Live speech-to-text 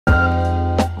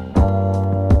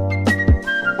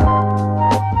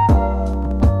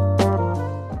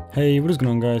Hey, what is going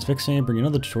on guys, Vex here, bringing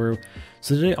another tutorial.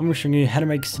 So today I'm going to show you how to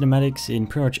make cinematics in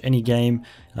pretty much any game.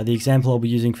 The example I'll be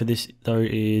using for this though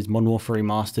is Modern Warfare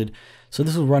Remastered. So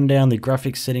this will run down the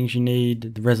graphics settings you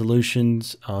need, the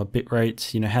resolutions, bit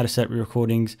rates, how to set up your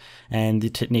recordings, and the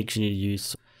techniques you need to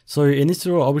use. So in this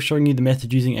tutorial I'll be showing you the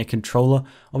method using a controller.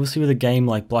 Obviously with a game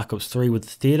like Black Ops 3 with the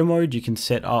theater mode you can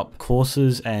set up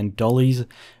courses and dollies,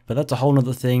 but that's a whole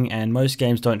nother thing and most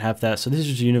games don't have that, so this is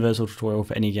just a universal tutorial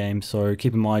for any game, so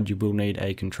keep in mind you will need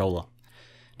a controller.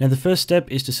 Now the first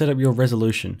step is to set up your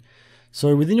resolution.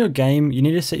 So within your game you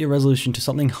need to set your resolution to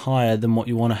something higher than what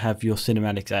you want to have your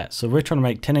cinematics at. So if we're trying to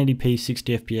make 1080p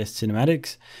 60fps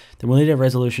cinematics, then we'll need our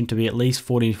resolution to be at least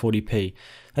 1440p.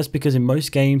 That's because in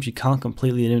most games you can't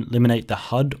completely eliminate the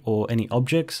HUD or any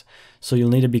objects, so you'll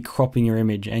need to be cropping your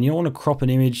image, and you don't want to crop an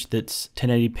image that's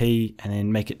 1080p and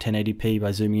then make it 1080p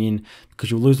by zooming in,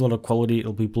 because you'll lose a lot of quality,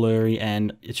 it'll be blurry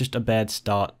and it's just a bad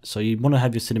start. So you want to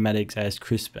have your cinematics as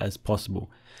crisp as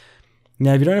possible.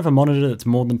 Now if you don't have a monitor that's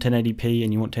more than 1080p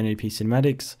and you want 1080p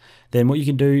cinematics, then what you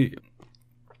can do,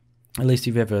 at least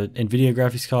if you have an NVIDIA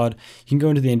graphics card, you can go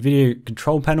into the NVIDIA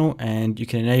control panel and you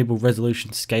can enable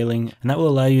resolution scaling, and that will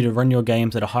allow you to run your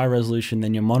games at a higher resolution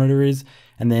than your monitor is,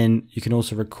 and then you can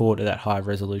also record at that higher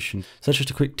resolution. So that's just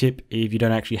a quick tip if you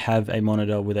don't actually have a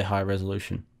monitor with a high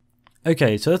resolution.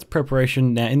 Okay, so that's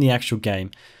preparation. Now in the actual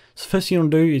game. So first thing you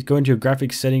want to do is go into your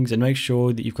graphics settings and make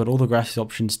sure that you've got all the graphics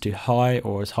options to high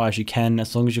or as high as you can,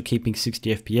 as long as you're keeping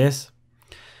 60 FPS.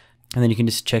 And then you can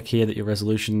just check here that your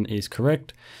resolution is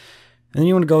correct. And then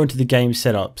you want to go into the game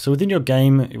setup. So within your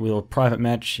game, with a private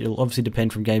match, it'll obviously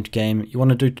depend from game to game. You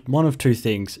want to do one of two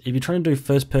things. If you're trying to do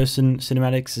first person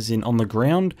cinematics as in on the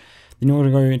ground, then you want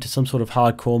to go into some sort of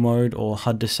hardcore mode or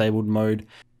HUD disabled mode.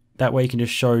 That way you can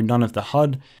just show none of the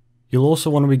HUD. You'll also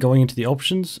want to be going into the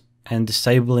options and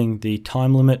disabling the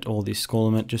time limit or the score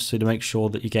limit, just so to make sure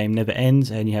that your game never ends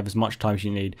and you have as much time as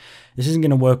you need. This isn't going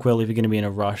to work well if you're going to be in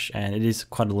a rush, and it is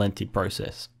quite a lengthy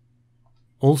process.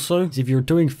 Also, if you're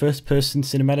doing first person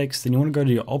cinematics, then you want to go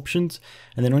to your options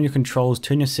and then on your controls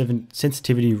turn your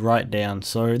sensitivity right down.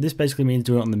 So this basically means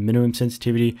do it on the minimum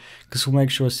sensitivity, because we'll make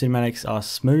sure cinematics are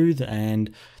smooth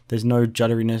and there's no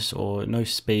judderiness or no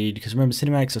speed, because remember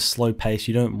cinematics are slow paced,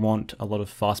 you don't want a lot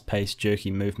of fast paced jerky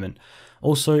movement.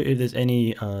 Also, if there's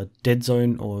any dead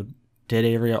zone or dead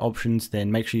area options,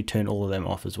 then make sure you turn all of them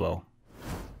off as well.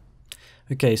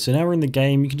 Okay, so now we're in the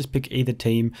game. You can just pick either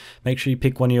team. Make sure you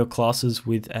pick one of your classes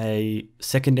with a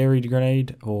secondary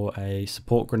grenade or a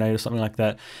support grenade or something like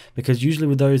that, because usually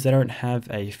with those they don't have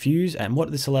a fuse, and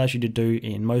what this allows you to do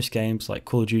in most games like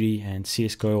Call of Duty and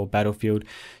CSGO or Battlefield,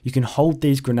 you can hold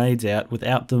these grenades out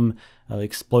without them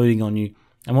exploding on you.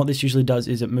 And what this usually does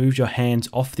is it moves your hands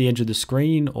off the edge of the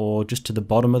screen or just to the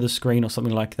bottom of the screen or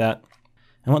something like that.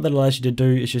 And what that allows you to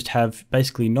do is just have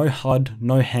basically no HUD,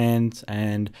 no hands,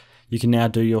 and you can now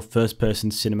do your first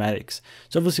person cinematics.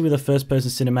 So obviously with a first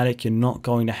person cinematic you're not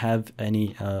going to have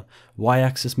any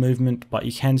Y-axis movement, but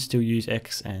you can still use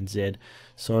X and Z.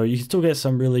 So you can still get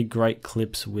some really great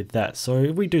clips with that. So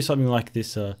if we do something like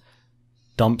this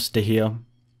dumpster here,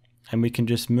 and we can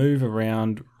just move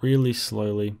around really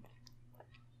slowly,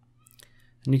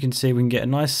 and you can see we can get a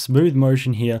nice smooth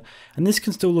motion here, and this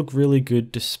can still look really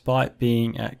good despite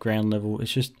being at ground level.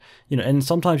 It's just, and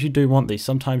sometimes you do want these,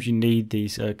 sometimes you need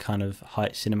these kind of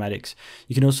height cinematics.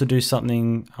 You can also do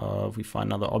something, if we find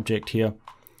another object here,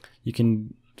 you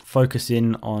can focus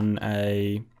in on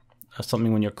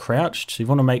something when you're crouched. So you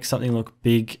want to make something look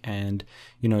big and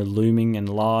looming and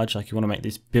large, like you want to make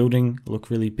this building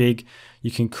look really big. You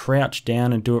can crouch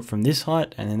down and do it from this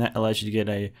height, and then that allows you to get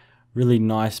a really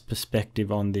nice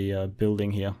perspective on the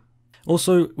building here.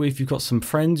 Also, if you've got some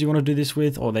friends you want to do this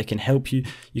with, or they can help you,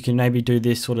 you can maybe do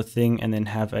this sort of thing and then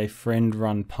have a friend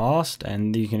run past,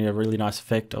 and you can get a really nice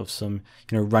effect of some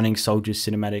running soldiers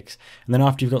cinematics. And then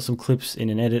after you've got some clips in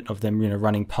an edit of them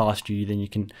running past you, then you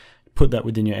can put that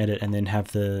within your edit and then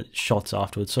have the shots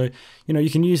afterwards. So you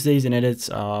can use these in edits.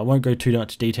 I won't go too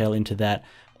much detail into that.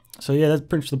 So yeah, that's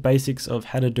pretty much the basics of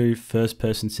how to do first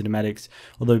person cinematics,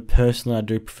 although personally I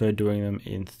do prefer doing them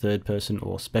in third person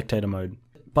or spectator mode.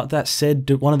 But that said,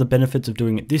 one of the benefits of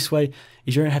doing it this way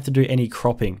is you don't have to do any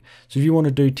cropping. So if you want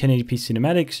to do 1080p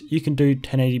cinematics, you can do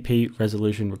 1080p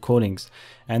resolution recordings.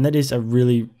 And that is a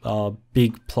really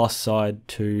big plus side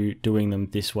to doing them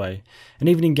this way. And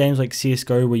even in games like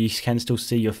CSGO, where you can still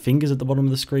see your fingers at the bottom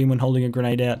of the screen when holding a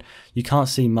grenade out, you can't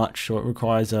see much, so it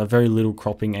requires very little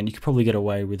cropping, and you could probably get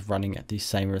away with running at the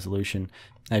same resolution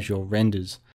as your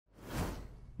renders.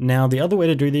 Now the other way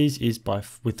to do these is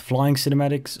with flying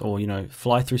cinematics, or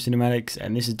fly through cinematics,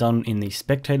 and this is done in the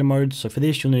spectator mode. So for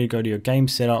this you'll need to go to your game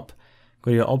setup,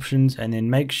 go to your options, and then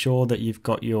make sure that you've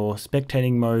got your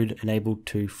spectating mode enabled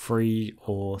to free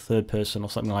or third person or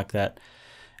something like that.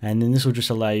 And then this will just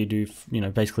allow you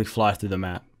to, basically fly through the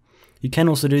map. You can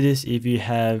also do this if you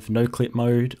have no clip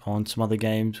mode on some other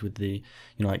games with the,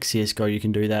 like CSGO, you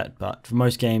can do that. But for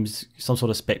most games, some sort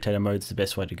of spectator mode is the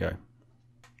best way to go.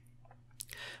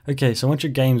 Okay, so once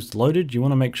your game's loaded, you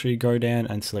want to make sure you go down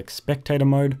and select spectator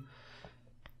mode.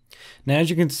 Now,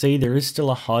 as you can see, there is still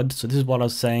a HUD. So this is what I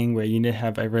was saying, where you need to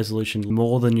have a resolution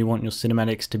more than you want your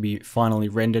cinematics to be finally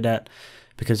rendered at,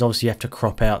 because obviously you have to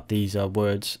crop out these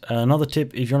words. Another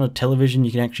tip, if you're on a television,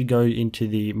 you can actually go into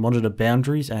the monitor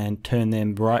boundaries and turn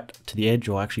them right to the edge,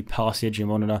 or actually past the edge of your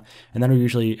monitor, and that'll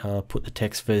usually put the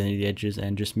text further into the edges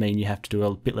and just mean you have to do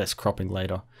a bit less cropping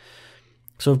later.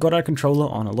 So we've got our controller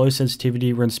on a low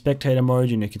sensitivity. We're in spectator mode,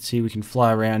 and you can see we can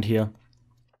fly around here.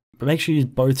 But make sure you use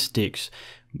both sticks.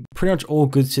 Pretty much all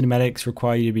good cinematics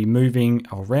require you to be moving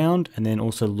around and then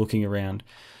also looking around.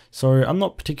 So I'm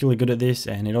not particularly good at this,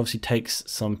 and it obviously takes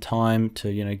some time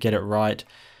to get it right.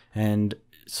 And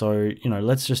so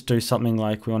let's just do something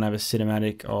like we want to have a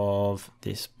cinematic of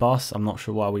this bus. I'm not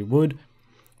sure why we would.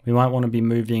 We might want to be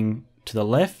moving to the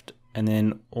left and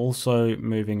then also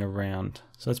moving around.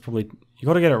 So that's probably, you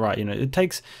got to get it right. It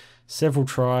takes several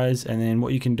tries, and then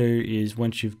what you can do is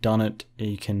once you've done it,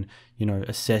 you can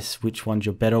assess which ones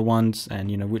your better ones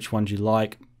and which ones you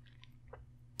like,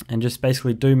 and just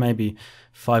basically do maybe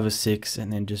 5 or 6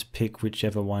 and then just pick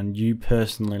whichever one you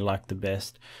personally like the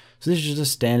best. So this is just a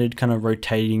standard kind of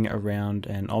rotating around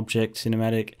an object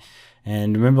cinematic.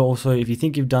 And remember also, if you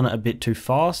think you've done it a bit too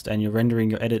fast and you're rendering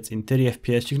your edits in 30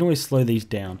 FPS, you can always slow these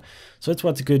down. So that's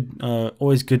why it's good,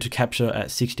 always good to capture at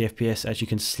 60 FPS, as you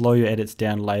can slow your edits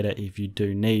down later if you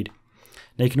do need.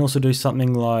 Now you can also do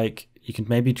something like, you can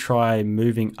maybe try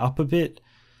moving up a bit.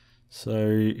 So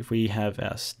if we have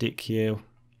our stick here,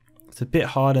 it's a bit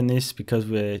hard in this because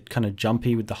we're kind of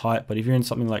jumpy with the height, but if you're in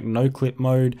something like no clip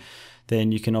mode,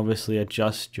 then you can obviously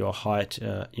adjust your height,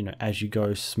 as you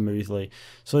go smoothly.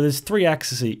 So there's 3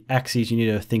 axes you need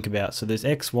to think about. So there's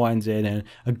X, Y, and Z, and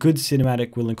a good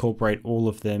cinematic will incorporate all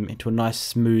of them into a nice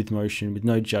smooth motion with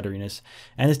no judderiness.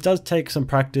 And this does take some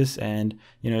practice, and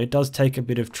it does take a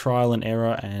bit of trial and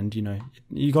error, and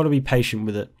you got to be patient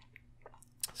with it.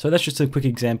 So that's just some quick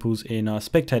examples in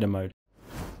spectator mode.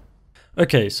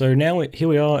 Okay, so now here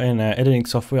we are in editing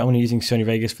software. I'm only using Sony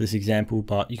Vegas for this example,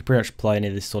 but you can pretty much apply any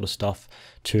of this sort of stuff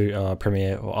to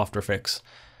Premiere or After Effects.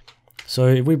 So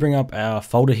if we bring up our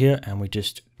folder here and we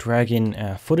just drag in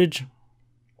our footage,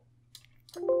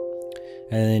 and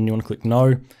then you want to click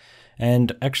no.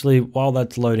 And actually, while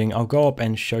that's loading, I'll go up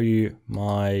and show you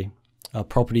my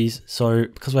properties. So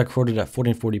because I recorded at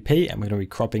 1440p and we're going to be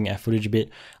cropping our footage a bit,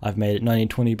 I've made it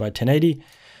 1920 by 1080.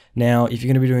 Now, if you're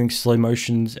going to be doing slow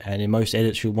motions, and in most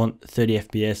edits you'll want 30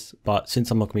 FPS, but since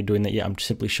I'm not going to be doing that yet, I'm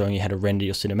simply showing you how to render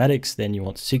your cinematics, then you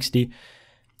want 60.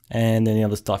 And then the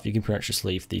other stuff you can pretty much just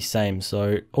leave the same.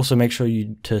 So also make sure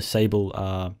you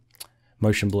disable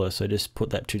motion blur, so just put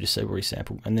that to disable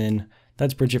resample. And then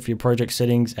that's pretty much it for your project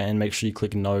settings, and make sure you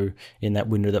click no in that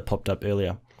window that popped up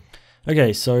earlier.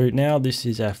 Okay, so now this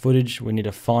is our footage. We need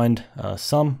to find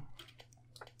some.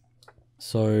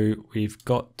 So we've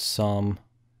got some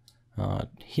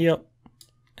here,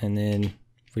 and then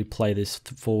if we play this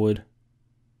forward,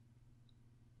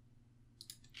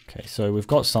 okay, so we've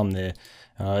got some there.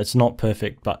 It's not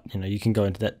perfect, but you can go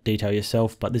into that detail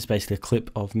yourself, but this is basically a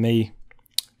clip of me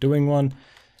doing one.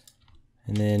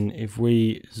 And then if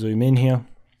we zoom in here,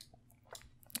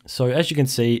 so as you can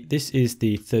see, this is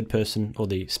the third person, or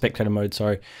the spectator mode,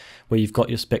 sorry, where you've got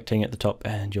your spectating at the top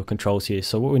and your controls here.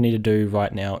 So what we need to do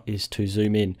right now is to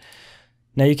zoom in.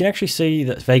 Now you can actually see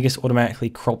that Vegas automatically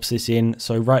crops this in.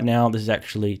 So right now this is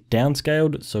actually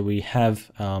downscaled, so we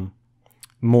have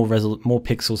more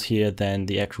pixels here than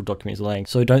the actual document is allowing.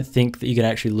 So don't think that you can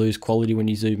actually lose quality when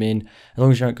you zoom in. As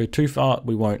long as you don't go too far,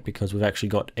 we won't, because we've actually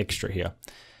got extra here.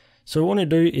 So what we want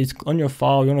to do is, on your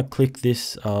file, you want to click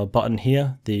this button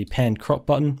here, the pan crop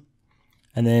button.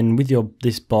 And then with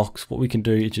this box, what we can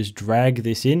do is just drag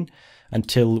this in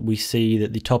until we see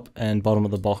that the top and bottom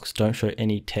of the box don't show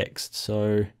any text.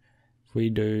 So if we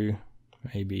do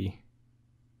maybe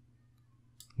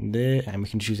there, and we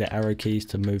can choose our arrow keys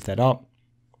to move that up.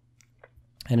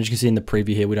 And as you can see in the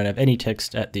preview here, we don't have any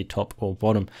text at the top or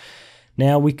bottom.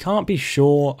 Now we can't be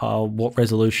sure what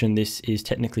resolution this is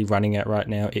technically running at right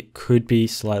now. It could be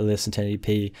slightly less than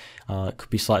 1080p, it could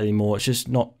be slightly more. It's just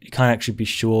not, you can't actually be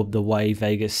sure the way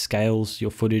Vegas scales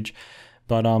your footage.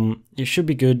 but it should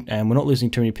be good, and we're not losing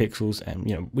too many pixels, and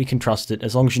you know, we can trust it.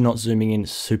 As long as you're not zooming in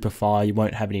super far, you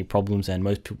won't have any problems, and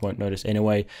most people won't notice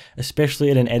anyway, especially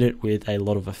at an edit with a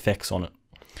lot of effects on it.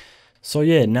 So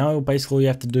yeah, now basically all you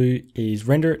have to do is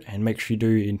render it, and make sure you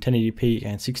do in 1080p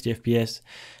and 60 FPS.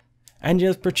 And yeah,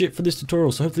 that's pretty much it for this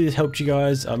tutorial. So hopefully this helped you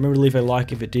guys. Remember to leave a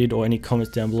like if it did, or any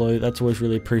comments down below. That's always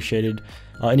really appreciated.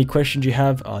 Any questions you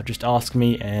have, just ask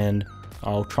me, and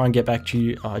I'll try and get back to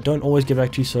you. I don't always get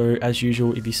back to you, so as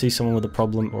usual, if you see someone with a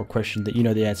problem or a question that you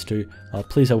know the answer to,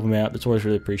 please help them out. That's always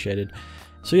really appreciated.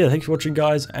 So yeah, thanks for watching,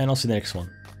 guys, and I'll see you in the next one.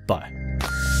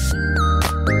 Bye.